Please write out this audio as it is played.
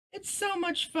It's so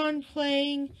much fun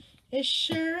playing. It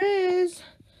sure is.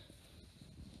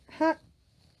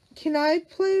 Can I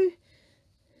play?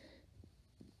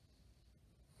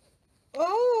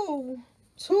 Oh,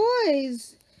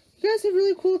 toys. You guys have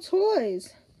really cool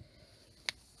toys.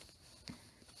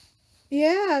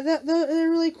 Yeah, they're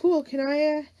really cool. Can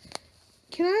I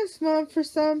ask Mom for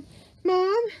some?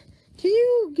 Mom, can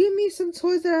you give me some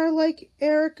toys that are like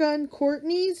Erika and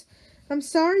Courtney's? I'm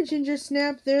sorry,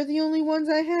 Gingersnap. They're the only ones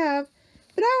I have.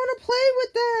 But I want to play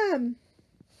with them.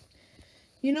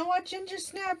 You know what,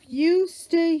 Gingersnap? You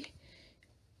stay,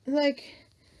 like,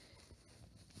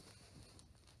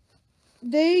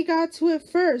 they got to it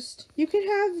first. You can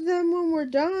have them when we're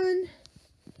done.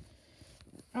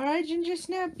 Alright,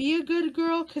 Gingersnap, be a good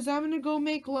girl, because I'm going to go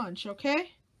make lunch,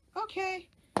 okay? Okay.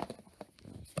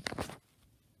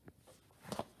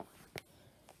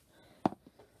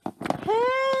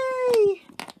 Hey!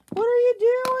 What are you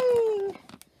doing?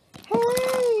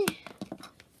 Hey!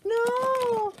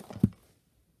 No!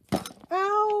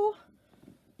 Ow!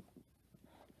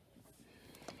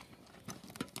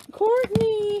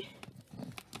 Courtney!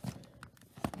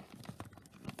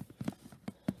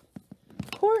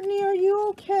 Courtney, are you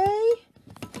okay?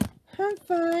 I'm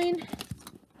fine.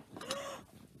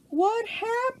 What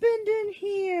happened in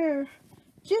here?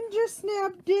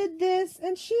 Gingersnap did this,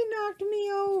 and she knocked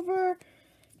me over.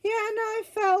 Yeah, and I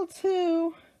fell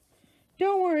too.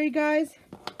 Don't worry, guys.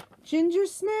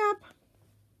 Gingersnap,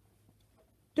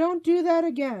 don't do that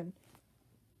again.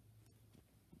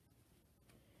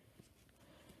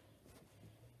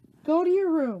 Go to your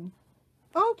room.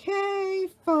 Okay,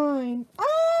 fine.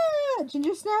 Ah!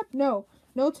 Gingersnap, no.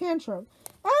 No tantrum.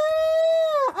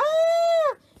 Ah!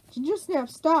 Ah! Gingersnap,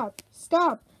 stop.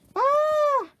 Stop.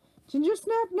 Ah!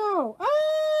 Gingersnap, no.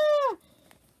 Ah!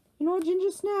 You know what,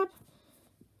 Gingersnap?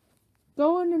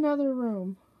 Go in another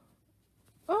room.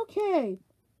 Okay.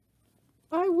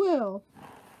 I will.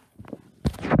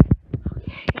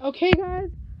 Okay, guys.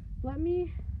 Let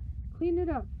me clean it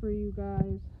up for you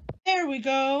guys. There we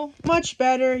go. Much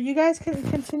better. You guys can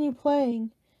continue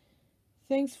playing.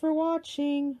 Thanks for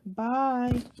watching.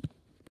 Bye.